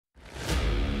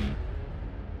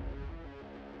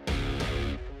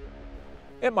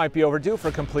It might be overdue for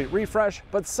a complete refresh,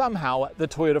 but somehow the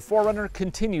Toyota 4Runner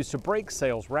continues to break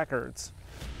sales records.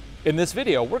 In this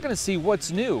video, we're going to see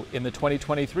what's new in the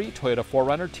 2023 Toyota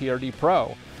 4Runner TRD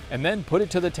Pro, and then put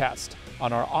it to the test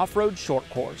on our off-road short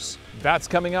course. That's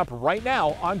coming up right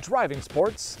now on Driving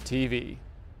Sports TV.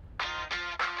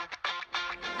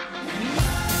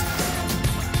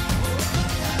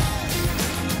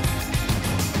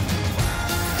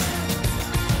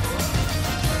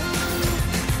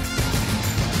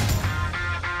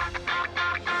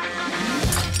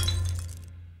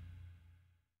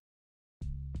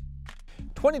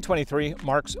 2023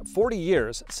 marks 40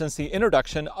 years since the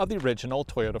introduction of the original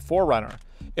Toyota 4Runner.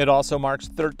 It also marks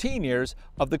 13 years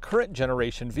of the current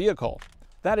generation vehicle.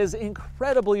 That is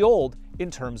incredibly old in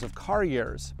terms of car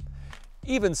years.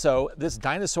 Even so, this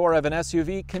dinosaur of an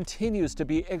SUV continues to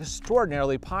be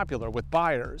extraordinarily popular with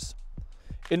buyers.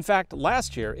 In fact,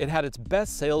 last year it had its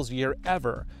best sales year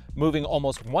ever, moving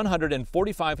almost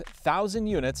 145,000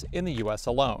 units in the US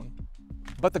alone.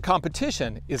 But the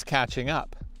competition is catching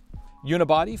up.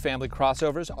 Unibody family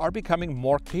crossovers are becoming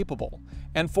more capable,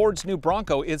 and Ford's new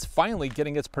Bronco is finally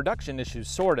getting its production issues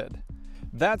sorted.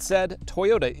 That said,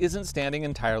 Toyota isn't standing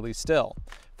entirely still.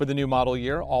 For the new model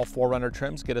year, all 4Runner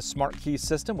trims get a smart key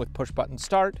system with push-button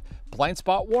start, blind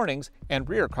spot warnings, and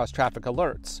rear cross-traffic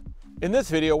alerts. In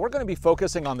this video, we're going to be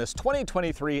focusing on this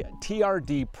 2023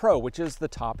 TRD Pro, which is the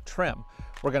top trim.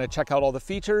 We're going to check out all the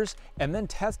features and then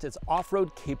test its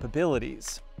off-road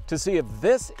capabilities to see if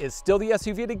this is still the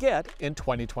SUV to get in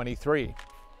 2023.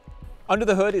 Under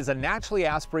the hood is a naturally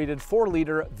aspirated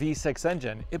 4-liter V6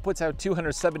 engine. It puts out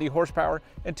 270 horsepower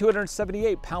and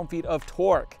 278 pound-feet of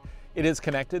torque. It is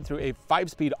connected through a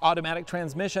 5-speed automatic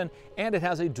transmission, and it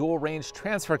has a dual-range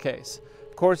transfer case.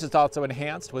 Of course, it's also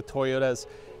enhanced with Toyota's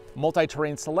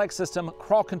multi-terrain select system,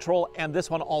 crawl control, and this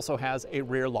one also has a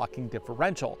rear locking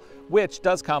differential, which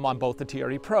does come on both the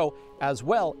TRD Pro as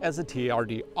well as the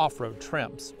TRD off-road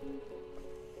trims.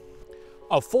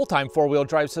 A full-time 4-wheel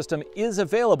drive system is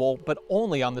available, but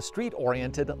only on the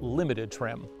street-oriented limited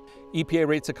trim. EPA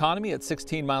rates economy at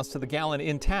 16 miles to the gallon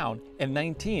in town and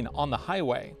 19 on the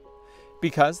highway.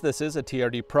 Because this is a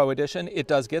TRD Pro edition, it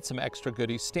does get some extra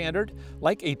goodies standard,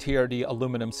 like a TRD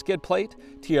aluminum skid plate,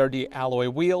 TRD alloy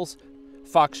wheels,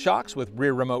 Fox shocks with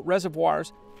rear remote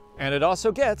reservoirs, and it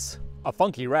also gets a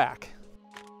funky rack.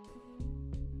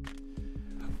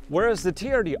 Whereas the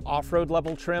TRD off-road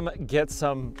level trim gets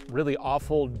some really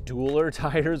awful dueler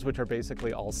tires, which are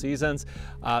basically all seasons,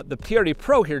 the TRD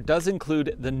Pro here does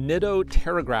include the Nitto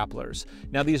Terra Grapplers.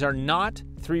 Now these are not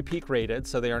 3-peak rated,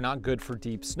 so they are not good for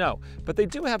deep snow, but they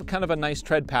do have kind of a nice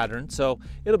tread pattern, so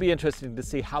it'll be interesting to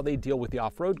see how they deal with the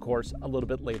off-road course a little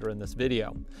bit later in this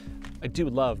video. I do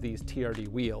love these TRD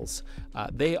wheels.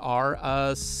 They are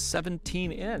a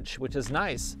 17-inch, which is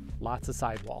nice. Lots of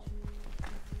sidewall.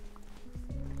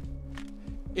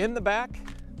 In the back,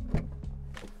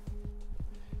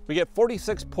 we get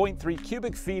 46.3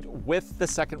 cubic feet with the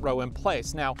second row in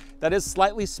place. Now, that is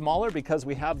slightly smaller because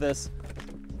we have this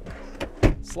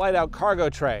slide-out cargo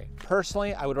tray.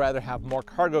 Personally, I would rather have more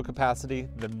cargo capacity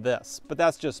than this, but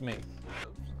that's just me.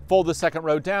 Fold the second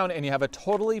row down and you have a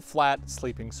totally flat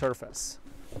sleeping surface.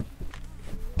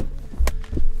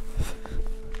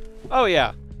 Oh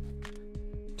yeah,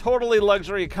 totally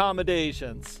luxury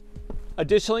accommodations.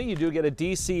 Additionally, you do get a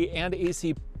DC and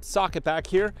AC socket back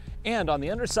here, and on the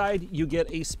underside, you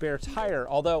get a spare tire,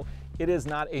 although it is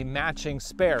not a matching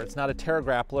spare. It's not a Terra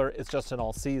Grappler, it's just an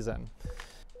all-season.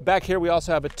 Back here, we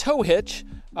also have a tow hitch.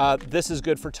 This is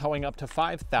good for towing up to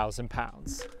 5,000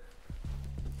 pounds.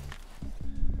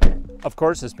 Of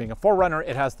course, this being a 4Runner,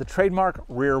 it has the trademark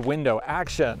rear window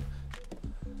action.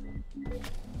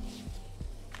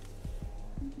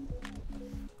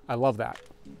 I love that.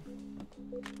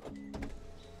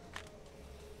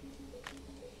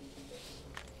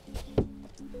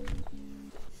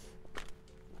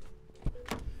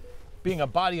 Being a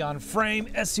body-on-frame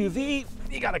SUV,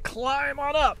 you gotta climb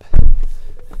on up.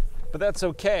 But that's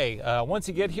okay. Once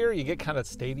you get here, you get kind of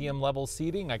stadium-level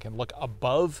seating. I can look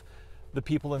above the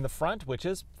people in the front, which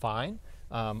is fine.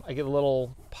 I get a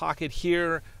little pocket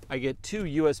here. I get 2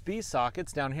 USB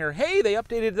sockets down here. Hey, they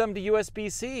updated them to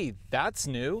USB-C. That's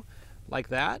new, like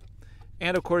that.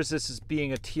 And of course, this is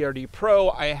being a TRD Pro,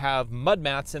 I have mud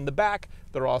mats in the back.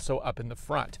 They're also up in the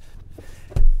front.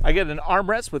 I get an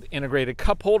armrest with integrated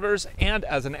cup holders, and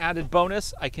as an added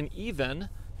bonus, I can even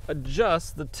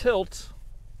adjust the tilt.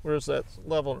 Where's that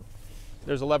lever?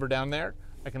 There's a lever down there.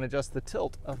 I can adjust the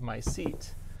tilt of my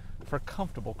seat for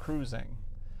comfortable cruising,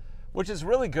 which is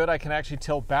really good. I can actually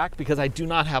tilt back because I do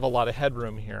not have a lot of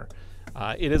headroom here.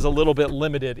 It is a little bit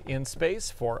limited in space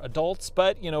for adults,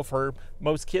 but for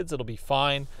most kids it'll be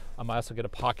fine. I also get a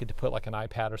pocket to put like an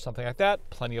iPad or something like that.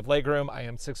 Plenty of legroom. I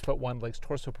am 6'1", legs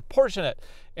torso proportionate,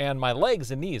 and my legs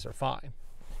and knees are fine.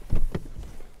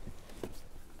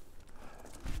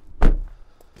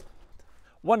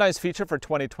 One nice feature for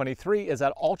 2023 is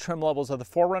that all trim levels of the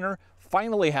 4Runner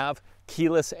finally have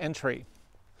keyless entry.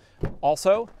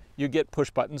 Also, you get push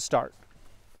button start.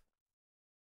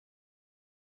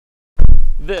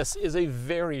 This is a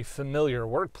very familiar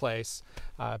workplace.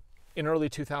 In early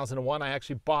 2001, I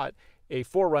actually bought a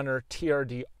 4Runner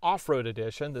TRD off-road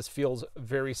edition. This feels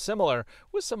very similar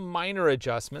with some minor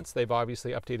adjustments. They've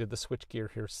obviously updated the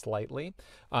switchgear here slightly,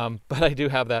 but I do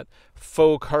have that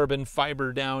faux carbon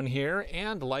fiber down here,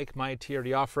 and like my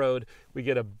TRD off-road, we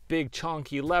get a big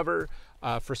chonky lever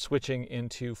for switching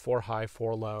into 4 high,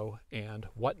 4 low, and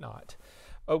whatnot.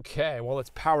 Okay, well,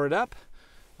 let's power it up.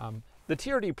 The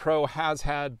TRD Pro has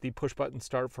had the push button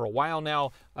start for a while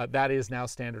now. That is now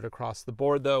standard across the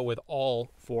board though with all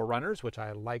 4Runners, which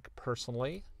I like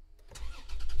personally.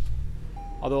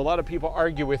 Although a lot of people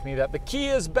argue with me that the key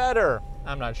is better.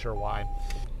 I'm not sure why.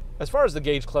 As far as the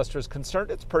gauge cluster is concerned,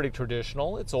 it's pretty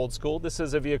traditional. It's old school. This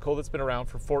is a vehicle that's been around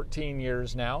for 14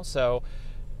 years now. So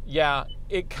yeah,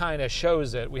 it kind of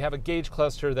shows it. We have a gauge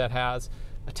cluster that has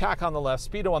a tach on the left,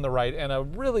 speedo on the right, and a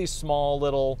really small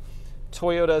little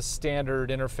Toyota standard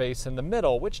interface in the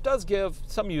middle, which does give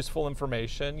some useful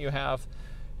information. You have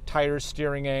tire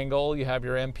steering angle, you have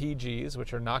your MPGs,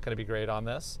 which are not going to be great on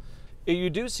this. You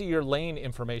do see your lane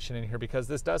information in here because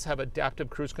this does have adaptive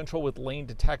cruise control with lane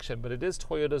detection, but it is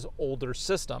Toyota's older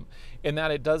system in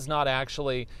that it does not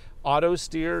actually auto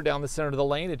steer down the center of the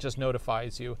lane, it just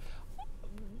notifies you.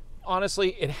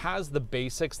 Honestly, it has the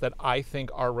basics that I think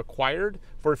are required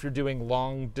for if you're doing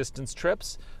long distance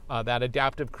trips. That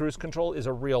adaptive cruise control is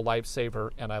a real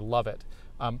lifesaver and I love it.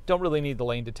 Don't really need the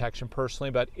lane detection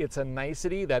personally, but it's a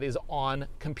nicety that is on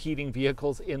competing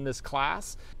vehicles in this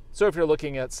class. So if you're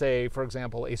looking at, say, for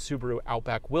example, a Subaru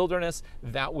Outback Wilderness,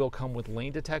 that will come with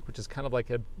lane detect, which is kind of like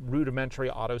a rudimentary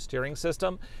auto steering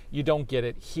system. You don't get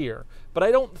it here. But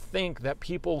I don't think that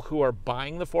people who are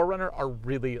buying the 4Runner are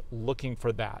really looking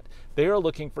for that. They are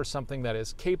looking for something that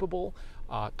is capable,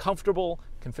 comfortable,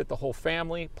 can fit the whole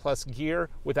family, plus gear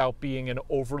without being an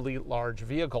overly large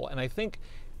vehicle. And I think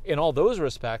in all those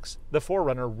respects, the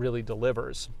 4Runner really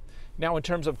delivers. Now, in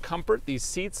terms of comfort, these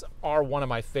seats are one of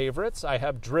my favorites. I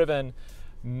have driven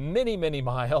many, many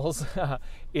miles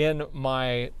in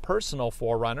my personal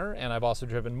 4Runner, and I've also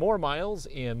driven more miles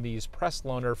in these press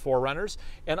loaner 4Runners,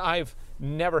 and I've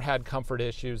never had comfort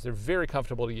issues. They're very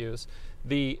comfortable to use.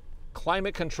 The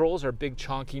climate controls are big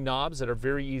chonky knobs that are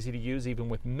very easy to use even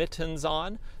with mittens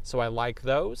on, so I like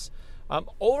those.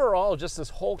 Overall, just this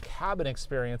whole cabin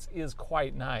experience is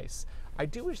quite nice. I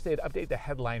do wish they'd update the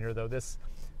headliner though. This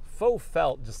faux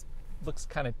felt just looks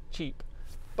kind of cheap,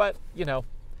 but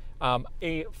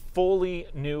a fully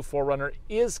new 4Runner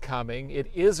is coming. It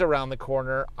is around the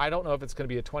corner. I don't know if it's going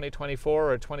to be a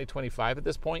 2024 or 2025 at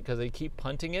this point because they keep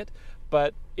punting it,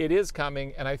 but it is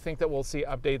coming, and I think that we'll see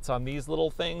updates on these little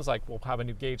things, like we'll have a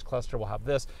new gauge cluster, we'll have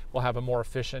this, we'll have a more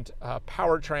efficient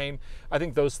powertrain. I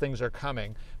think those things are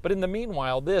coming. But in the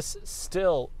meanwhile, this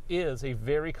still is a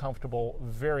very comfortable,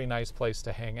 very nice place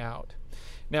to hang out.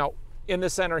 Now, in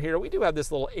the center here, we do have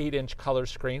this little 8-inch color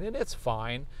screen, and it's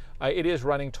fine. It is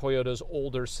running Toyota's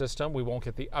older system. We won't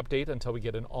get the update until we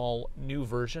get an all-new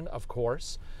version, of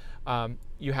course.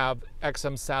 You have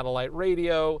XM satellite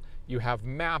radio, you have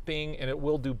mapping, and it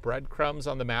will do breadcrumbs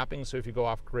on the mapping, so if you go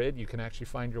off-grid, you can actually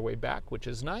find your way back, which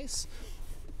is nice.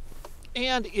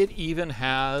 And it even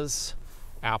has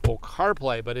Apple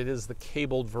CarPlay, but it is the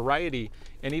cabled variety.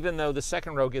 And even though the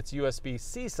second row gets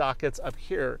USB-C sockets, up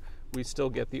here, we still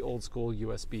get the old school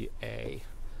USB-A.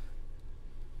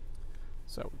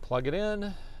 So plug it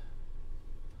in.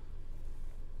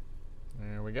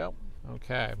 There we go.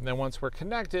 Okay, and then once we're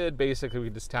connected, basically we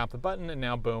just tap the button and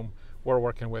now boom, we're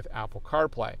working with Apple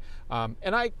CarPlay.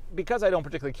 And because I don't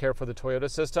particularly care for the Toyota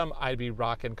system, I'd be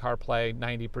rocking CarPlay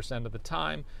 90% of the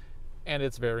time. And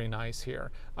it's very nice here.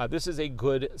 This is a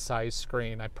good size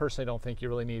screen. I personally don't think you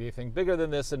really need anything bigger than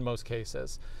this in most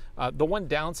cases. The one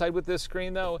downside with this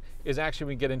screen though is actually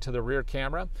we get into the rear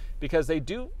camera, because they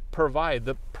do provide,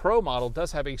 the Pro model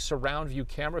does have a surround view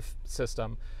camera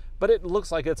system, but it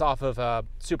looks like it's off of a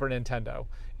Super Nintendo.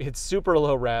 It's super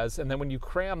low res, and then when you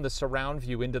cram the surround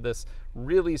view into this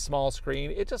really small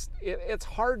screen, it's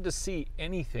hard to see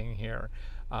anything here.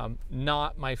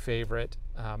 Not my favorite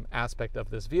aspect of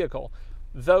this vehicle.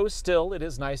 Though still, it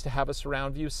is nice to have a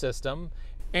surround view system.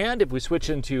 And if we switch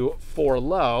into 4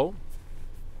 low,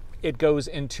 it goes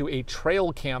into a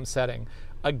trail cam setting.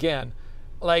 Again,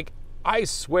 like, I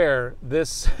swear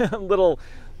this little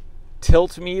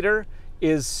tilt meter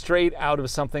is straight out of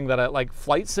something that I like,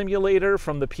 Flight Simulator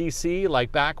from the PC,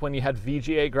 like back when you had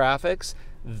VGA graphics.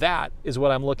 That is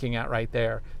what I'm looking at right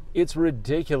there. It's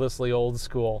ridiculously old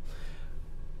school.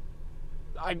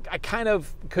 I kind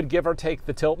of could give or take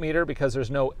the tilt meter because there's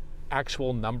no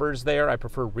actual numbers there. I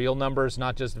prefer real numbers,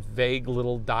 not just vague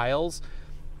little dials,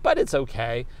 but it's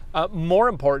okay. More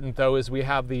important though is we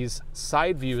have these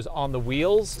side views on the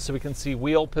wheels so we can see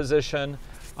wheel position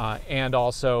and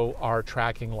also our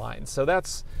tracking lines. So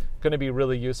that's going to be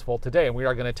really useful today, and we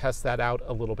are going to test that out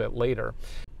a little bit later.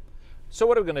 So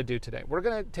what are we going to do today? We're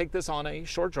going to take this on a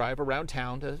short drive around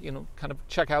town to, kind of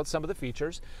check out some of the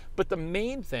features. But the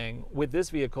main thing with this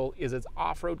vehicle is its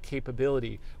off-road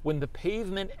capability. When the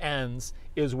pavement ends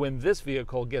is when this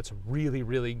vehicle gets really,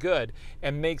 really good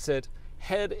and makes it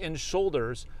head and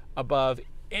shoulders above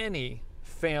any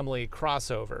family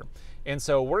crossover. And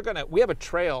so we have a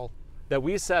trail that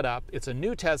we set up. It's a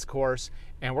new test course,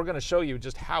 and we're going to show you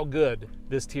just how good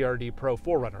this TRD Pro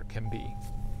 4Runner can be.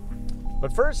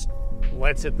 But first,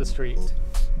 let's hit the street.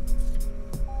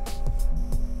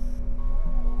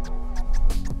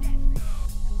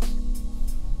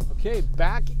 Okay,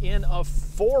 back in a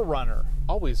 4Runner.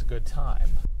 Always a good time.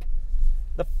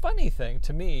 The funny thing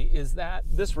to me is that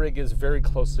this rig is very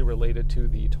closely related to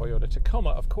the Toyota Tacoma,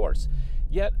 of course,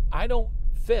 yet I don't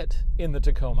fit in the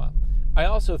Tacoma. I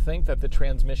also think that the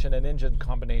transmission and engine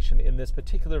combination in this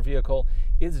particular vehicle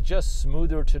is just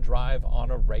smoother to drive on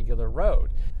a regular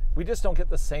road. We just don't get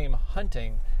the same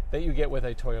hunting that you get with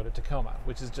a Toyota Tacoma,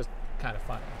 which is just kind of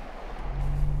funny.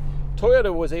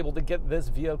 Toyota was able to get this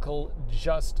vehicle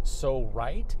just so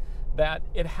right that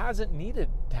it hasn't needed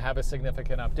to have a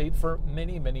significant update for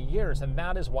many, many years, and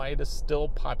that is why it is still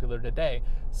popular today.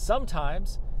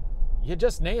 Sometimes you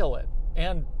just nail it,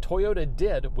 and Toyota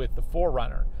did with the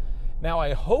 4Runner. Now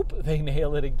I hope they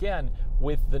nail it again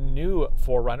with the new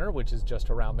 4Runner, which is just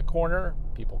around the corner,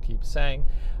 people keep saying,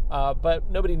 but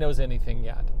nobody knows anything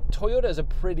yet. Toyota is a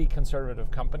pretty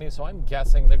conservative company, so I'm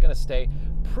guessing they're going to stay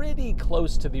pretty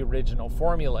close to the original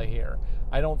formula here.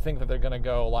 I don't think that they're going to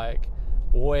go like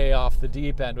way off the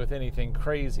deep end with anything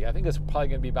crazy. I think it's probably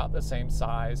going to be about the same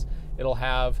size. It'll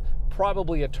have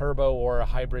probably a turbo or a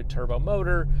hybrid turbo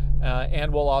motor,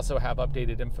 and we'll also have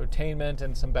updated infotainment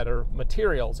and some better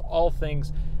materials, all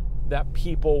things that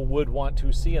people would want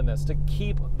to see in this to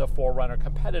keep the 4Runner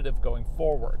competitive going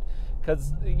forward,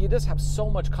 because you just have so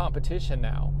much competition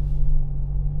now.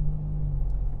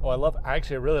 Oh, I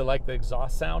actually really like the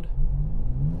exhaust sound.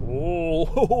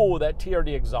 Oh, that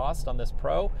TRD exhaust on this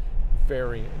Pro,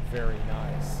 very, very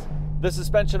nice. The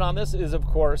suspension on this is, of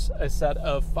course, a set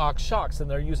of Fox shocks, and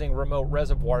they're using remote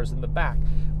reservoirs in the back,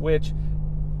 which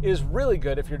is really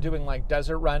good if you're doing like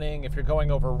desert running, if you're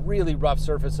going over really rough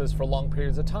surfaces for long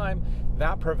periods of time.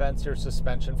 That prevents your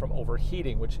suspension from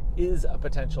overheating, which is a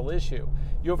potential issue.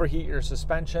 You overheat your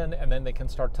suspension and then they can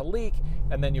start to leak,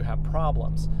 and then you have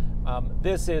problems.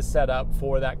 This is set up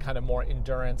for that kind of more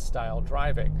endurance style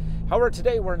driving. However,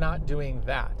 today we're not doing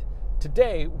that.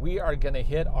 Today, we are going to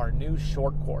hit our new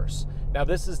short course. Now,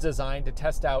 this is designed to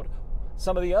test out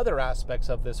some of the other aspects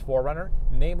of this 4Runner,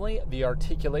 namely the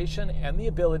articulation and the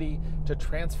ability to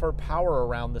transfer power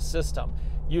around the system,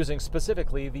 using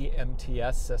specifically the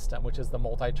MTS system, which is the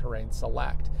Multi-Terrain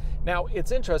Select. Now,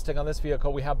 it's interesting on this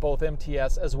vehicle, we have both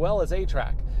MTS as well as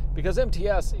A-Track, because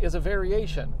MTS is a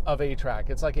variation of A-Track.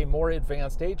 It's like a more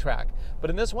advanced A-Track, but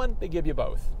in this one, they give you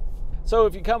both. So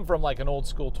if you come from like an old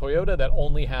school Toyota that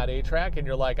only had A-Track and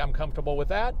you're like, I'm comfortable with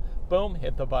that, boom,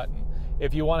 hit the button.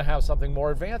 If you want to have something more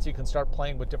advanced, you can start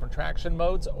playing with different traction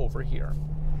modes over here.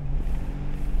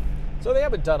 So they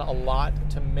haven't done a lot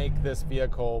to make this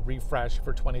vehicle refresh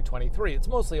for 2023. It's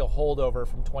mostly a holdover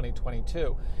from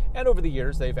 2022. And over the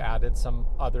years, they've added some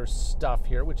other stuff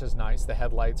here, which is nice. The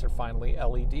headlights are finally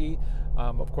LED.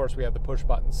 Of course, we have the push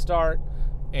button start.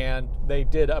 And they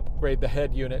did upgrade the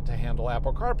head unit to handle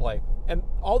Apple CarPlay. And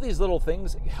all these little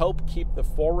things help keep the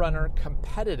 4Runner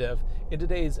competitive in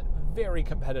today's very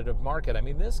competitive market. I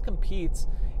mean, this competes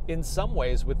in some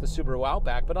ways with the Subaru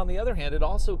Outback, but on the other hand, it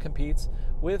also competes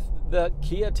with the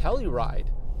Kia Telluride,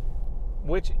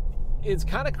 which is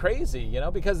kind of crazy,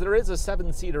 because there is a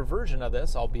 7-seater version of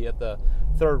this, albeit the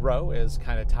third row is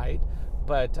kind of tight.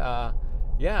 But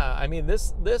yeah, I mean,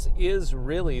 this is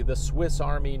really the Swiss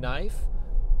Army knife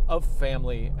of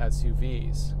family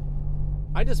SUVs.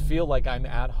 I just feel like I'm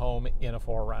at home in a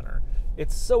 4Runner.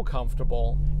 It's so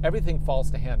comfortable. Everything falls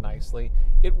to hand nicely.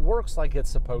 It works like it's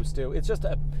supposed to. It's just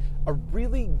a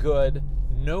really good,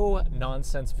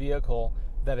 no-nonsense vehicle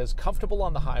that is comfortable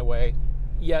on the highway,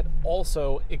 yet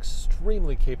also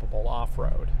extremely capable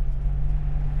off-road.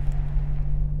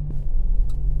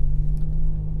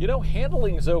 You know,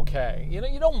 handling is okay. You know,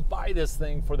 you don't buy this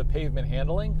thing for the pavement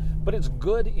handling, but it's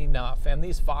good enough. And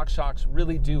these Fox shocks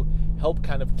really do help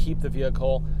kind of keep the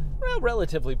vehicle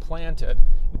relatively planted.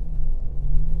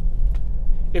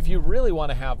 If you really want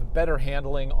to have better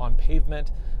handling on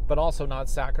pavement, but also not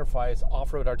sacrifice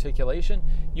off-road articulation,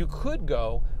 you could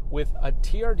go with a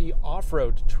TRD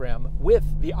off-road trim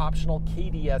with the optional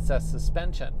KDSS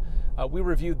suspension. We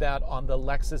reviewed that on the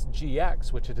Lexus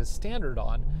GX, which it is standard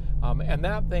on, and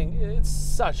that thing, it's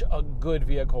such a good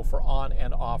vehicle for on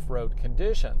and off-road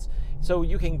conditions. So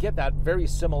you can get that very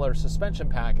similar suspension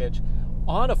package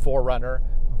on a 4Runner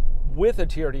with a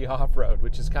TRD off-road,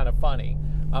 which is kind of funny.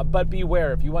 But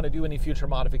beware, if you want to do any future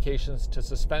modifications to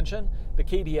suspension, the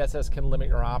KDSS can limit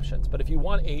your options. But if you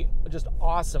want a just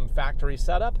awesome factory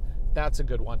setup, that's a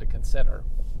good one to consider.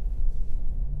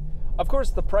 Of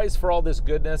course, the price for all this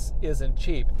goodness isn't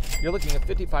cheap. You're looking at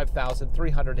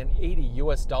 $55,380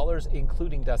 US,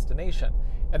 including destination.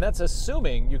 And that's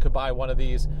assuming you could buy one of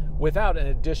these without an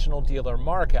additional dealer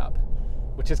markup,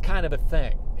 which is kind of a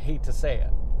thing. I hate to say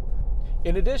it.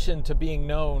 In addition to being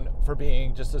known for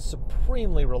being just a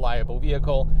supremely reliable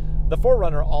vehicle, the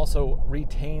 4Runner also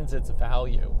retains its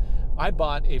value. I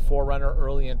bought a 4Runner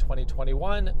early in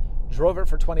 2021, drove it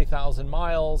for 20,000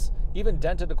 miles, even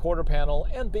dented a quarter panel,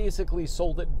 and basically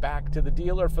sold it back to the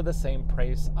dealer for the same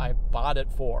price I bought it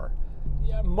for.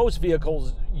 Yeah, most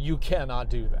vehicles, you cannot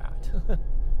do that.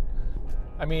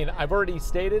 I mean, I've already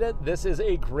stated it, this is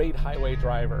a great highway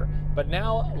driver. But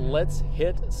now let's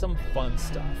hit some fun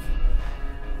stuff.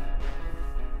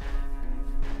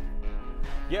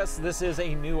 Yes, this is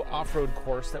a new off-road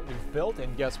course that we've built,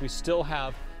 and yes, we still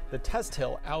have the test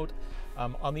hill out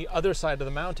on the other side of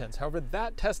the mountains. However,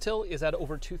 that test hill is at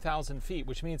over 2,000 feet,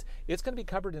 which means it's going to be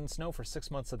covered in snow for 6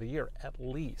 months of the year, at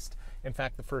least. In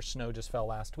fact, the first snow just fell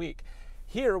last week.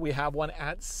 Here we have one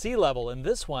at sea level, and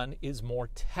this one is more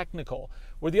technical.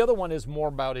 Where the other one is more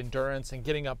about endurance and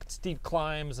getting up steep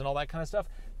climbs and all that kind of stuff,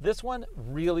 this one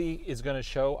really is going to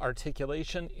show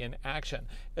articulation in action,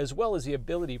 as well as the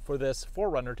ability for this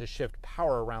 4Runner to shift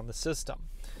power around the system.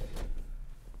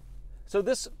 So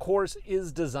this course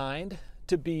is designed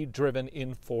to be driven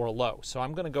in 4 low. So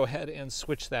I'm going to go ahead and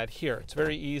switch that here. It's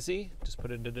very easy. Just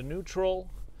put it into neutral,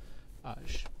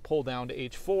 pull down to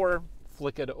H4,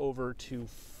 flick it over to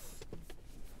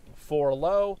 4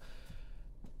 low,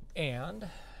 and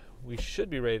we should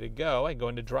be ready to go. I go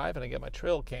into drive and I get my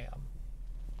trail cam.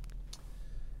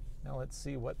 Now let's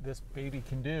see what this baby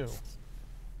can do.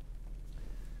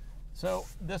 So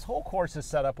this whole course is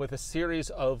set up with a series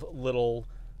of little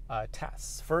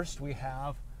tests. First, we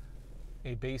have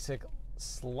a basic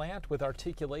slant with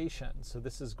articulation. So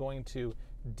this is going to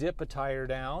dip a tire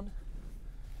down.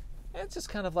 And it's just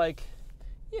kind of like,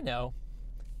 you know,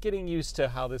 getting used to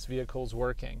how this vehicle is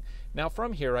working. Now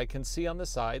from here, I can see on the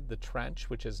side the trench,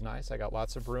 which is nice. I got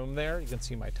lots of room there. You can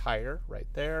see my tire right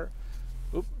there.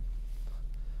 Oop.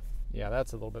 Yeah,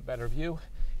 that's a little bit better view.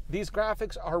 These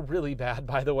graphics are really bad,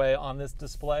 by the way, on this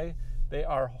display. They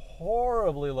are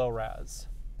horribly low res.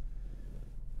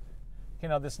 Okay,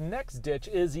 now this next ditch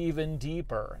is even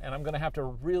deeper, and I'm going to have to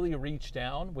really reach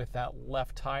down with that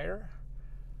left tire,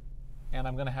 and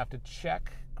I'm going to have to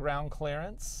check ground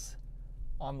clearance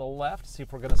on the left, see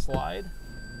if we're going to slide.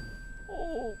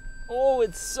 Oh,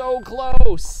 it's so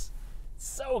close,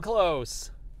 so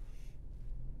close.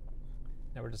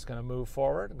 Now we're just going to move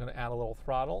forward. I'm going to add a little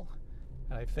throttle,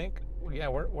 and I think, yeah,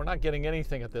 we're not getting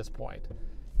anything at this point.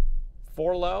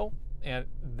 4 low. And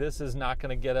this is not going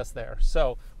to get us there.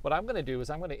 So what I'm going to do is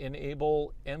I'm going to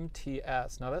enable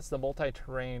MTS. Now that's the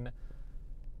multi-terrain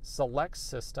select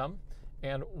system.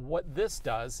 And what this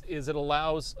does is it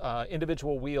allows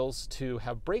individual wheels to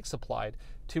have brakes applied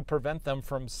to prevent them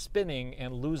from spinning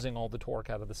and losing all the torque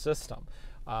out of the system.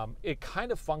 It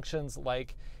kind of functions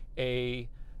like a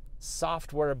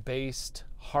software-based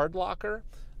hard locker,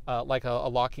 like a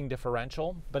locking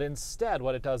differential, but instead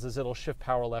what it does is it'll shift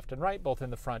power left and right, both in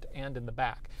the front and in the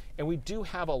back. And we do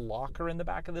have a locker in the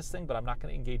back of this thing, but I'm not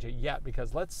going to engage it yet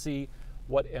because let's see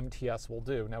what MTS will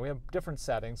do. Now we have different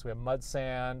settings. We have mud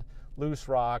sand, loose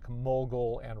rock,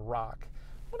 mogul, and rock.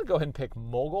 I'm going to go ahead and pick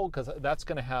mogul because that's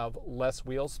going to have less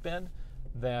wheel spin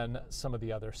than some of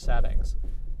the other settings.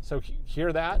 So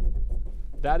hear that?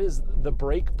 That is the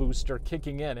brake booster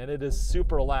kicking in, and it is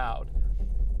super loud.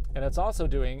 And it's also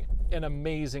doing an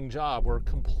amazing job. We're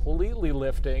completely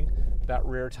lifting that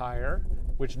rear tire,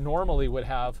 which normally would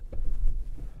have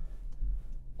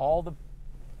all the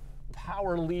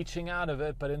power leaching out of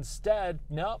it, but instead,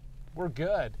 nope, we're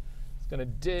good. It's gonna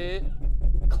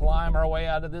climb our way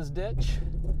out of this ditch.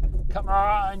 Come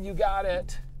on, you got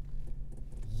it.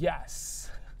 Yes.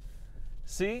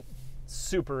 See,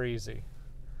 super easy.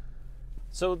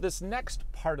 So this next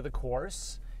part of the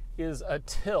course is a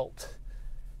tilt.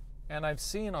 And I've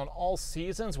seen on all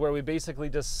seasons where we basically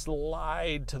just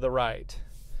slide to the right.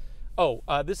 Oh,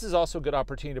 this is also a good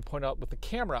opportunity to point out with the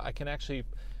camera, I can actually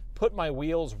put my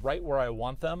wheels right where I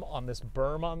want them on this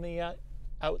berm on the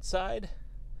outside.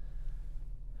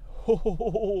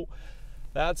 Oh,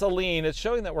 that's a lean. It's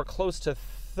showing that we're close to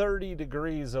 30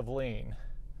 degrees of lean.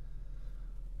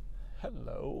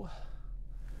 Hello.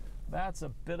 That's a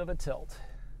bit of a tilt.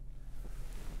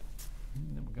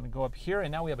 And then we're going to go up here,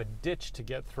 and now we have a ditch to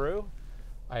get through.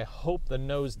 I hope the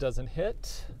nose doesn't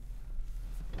hit.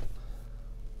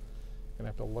 Gonna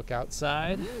have to look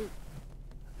outside.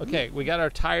 Okay, we got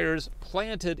our tires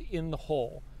planted in the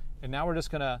hole, and now we're just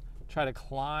gonna try to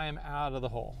climb out of the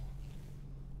hole.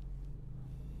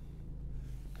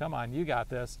 Come on, you got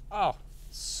this. Oh,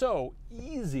 so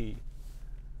easy.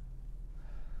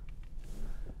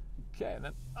 Okay, and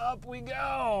then up we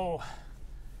go.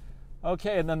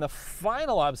 Okay, and then the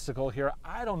final obstacle here,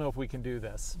 I don't know if we can do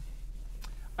this.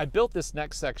 I built this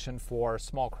next section for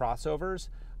small crossovers.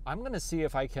 I'm gonna see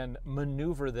if I can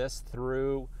maneuver this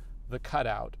through the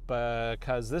cutout,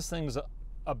 because this thing's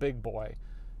a big boy,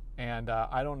 and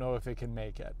I don't know if it can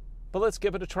make it. But let's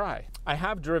give it a try. I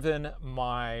have driven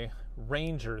my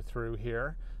Ranger through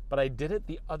here, but I did it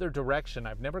the other direction.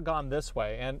 I've never gone this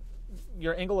way, and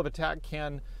your angle of attack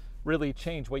can really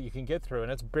change what you can get through,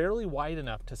 and it's barely wide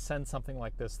enough to send something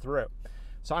like this through.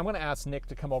 So I'm gonna ask Nick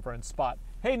to come over and spot.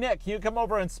 Hey Nick, can you come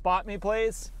over and spot me,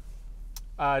 please?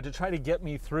 To try to get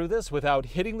me through this without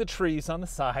hitting the trees on the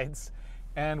sides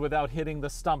and without hitting the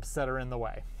stumps that are in the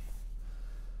way.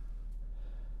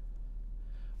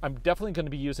 I'm definitely going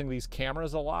to be using these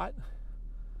cameras a lot.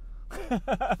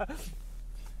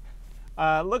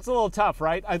 Looks a little tough,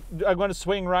 right? I'm going to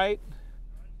swing right.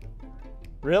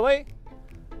 Really?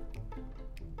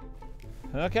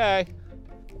 Okay.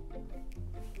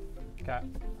 Okay.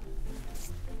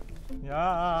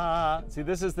 Yeah. See,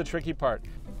 this is the tricky part.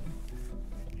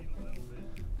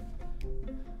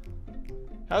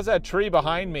 How's that tree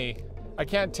behind me? I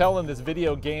can't tell in this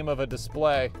video game of a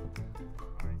display.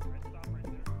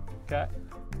 Okay.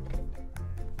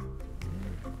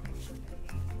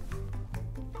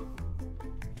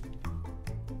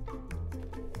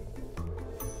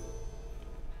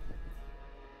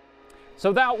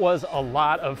 So that was a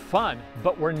lot of fun,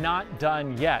 but we're not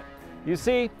done yet. You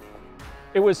see,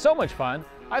 it was so much fun,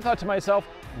 I thought to myself,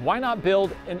 why not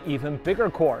build an even bigger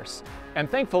course? And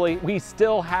thankfully, we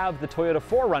still have the Toyota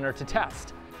 4Runner to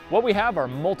test. What we have are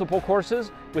multiple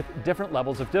courses with different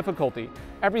levels of difficulty.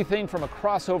 Everything from a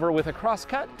crossover with a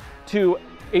crosscut to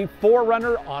a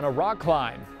 4Runner on a rock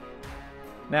climb.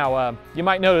 Now, you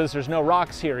might notice there's no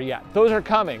rocks here yet. Those are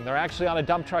coming. They're actually on a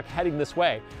dump truck heading this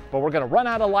way. But we're gonna run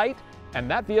out of light, and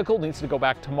that vehicle needs to go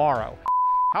back tomorrow.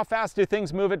 How fast do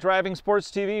things move at Driving Sports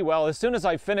TV? Well, as soon as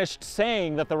I finished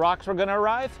saying that the rocks were gonna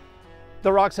arrive,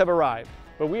 the rocks have arrived.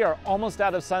 But we are almost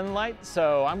out of sunlight,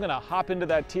 so I'm gonna hop into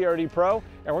that TRD Pro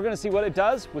and we're gonna see what it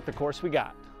does with the course we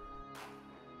got.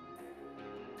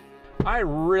 I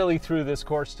really threw this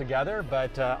course together,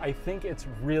 but I think it's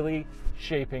really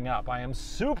shaping up. I am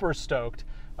super stoked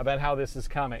about how this is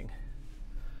coming.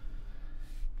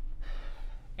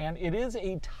 And it is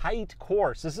a tight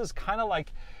course. This is kind of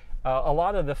like a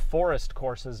lot of the forest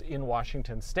courses in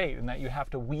Washington State, in that you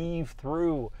have to weave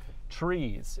through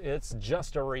trees. It's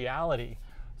just a reality.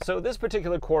 So this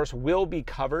particular course will be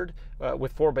covered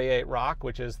with 4x8 rock,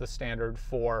 which is the standard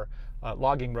for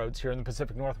logging roads here in the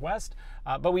Pacific Northwest.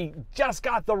 But we just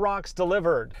got the rocks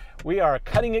delivered. We are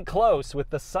cutting it close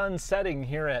with the sun setting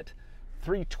here at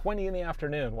 3:20 in the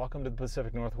afternoon. Welcome to the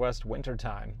Pacific Northwest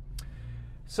wintertime.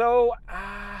 So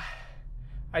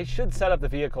I should set up the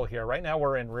vehicle here. Right now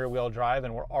we're in rear wheel drive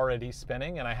and we're already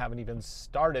spinning, and I haven't even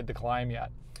started to climb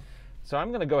yet. So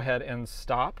I'm gonna go ahead and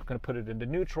stop. I'm gonna put it into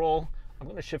neutral. I'm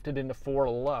going to shift it into 4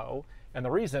 low, and the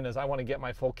reason is I want to get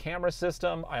my full camera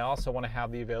system. I also want to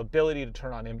have the availability to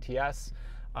turn on MTS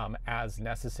as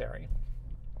necessary.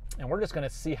 And we're just going to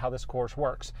see how this course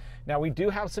works. Now we do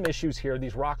have some issues here.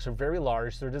 These rocks are very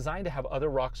large. They're designed to have other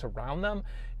rocks around them,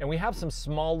 and we have some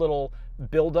small little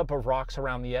buildup of rocks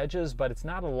around the edges, but it's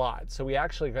not a lot. So we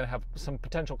actually are going to have some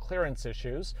potential clearance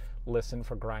issues. Listen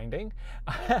for grinding.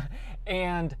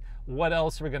 And what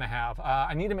else are we going to have?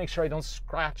 I need to make sure I don't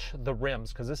scratch the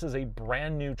rims, because this is a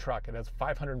brand new truck. It has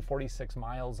 546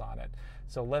 miles on it.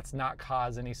 So let's not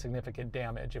cause any significant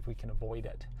damage if we can avoid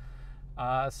it.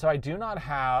 So I do not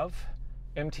have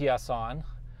MTS on.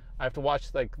 I have to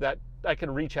watch like that. I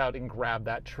can reach out and grab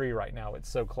that tree right now. It's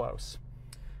so close.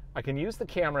 I can use the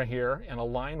camera here and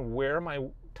align where my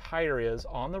tire is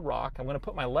on the rock. I'm going to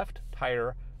put my left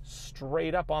tire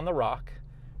straight up on the rock.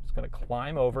 Just going to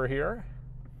climb over here.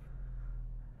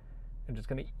 I'm just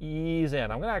going to ease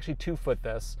in. I'm going to actually 2-foot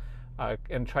this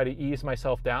and try to ease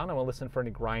myself down. I won't listen for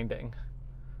any grinding.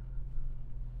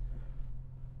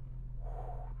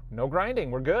 No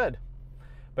grinding, we're good.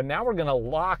 But now we're going to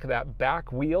lock that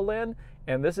back wheel in,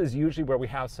 and this is usually where we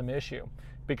have some issue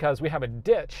because we have a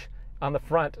ditch on the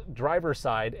front driver's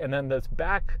side, and then this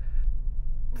back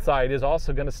side is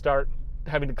also going to start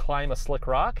having to climb a slick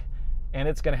rock, and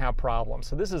it's going to have problems.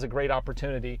 So this is a great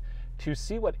opportunity to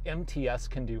see what MTS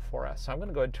can do for us. So I'm going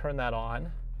to go ahead and turn that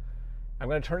on. I'm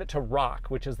going to turn it to rock,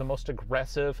 which is the most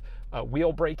aggressive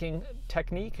wheel braking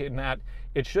technique, in that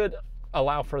it should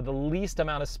allow for the least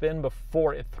amount of spin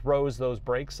before it throws those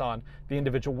brakes on the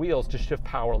individual wheels to shift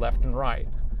power left and right.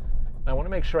 And I want to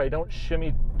make sure I don't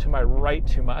shimmy to my right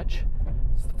too much.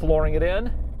 Just flooring it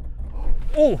in.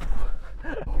 Ooh!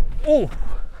 Ooh!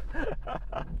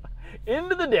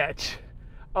 Into the ditch.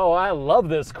 Oh, I love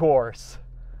this course.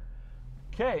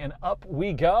 Okay, and up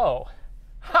we go.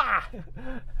 Ha!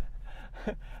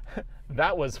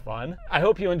 That was fun. I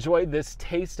hope you enjoyed this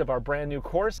taste of our brand new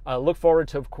course. I look forward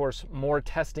to, of course, more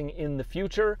testing in the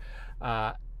future.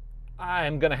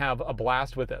 I'm gonna have a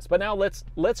blast with this. But now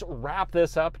let's wrap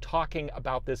this up talking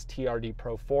about this TRD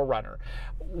Pro 4Runner.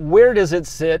 Where does it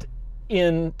sit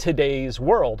in today's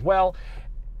world? Well,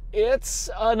 it's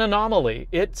an anomaly.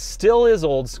 It still is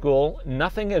old school.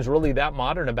 Nothing is really that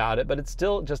modern about it, but it's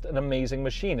still just an amazing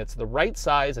machine. It's the right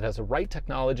size. It has the right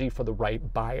technology for the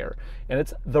right buyer. And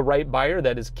it's the right buyer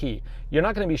that is key. You're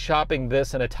not going to be shopping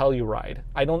this in a Telluride.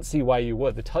 I don't see why you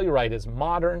would. The Telluride is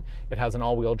modern. It has an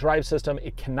all-wheel drive system.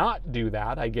 It cannot do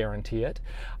that, I guarantee it.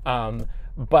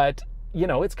 But, you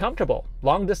know, it's comfortable.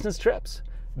 Long-distance trips.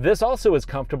 This also is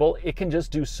comfortable. It can just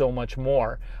do so much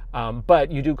more.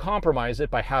 But you do compromise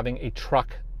it by having a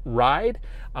truck ride,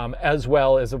 as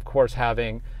well as, of course,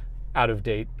 having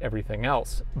out-of-date everything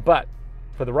else. But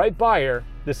for the right buyer,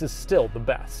 this is still the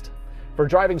best. For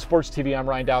Driving Sports TV, I'm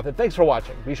Ryan Douthit. Thanks for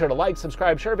watching. Be sure to like,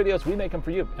 subscribe, share videos. We make them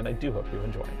for you, and I do hope you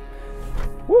enjoy.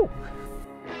 Woo!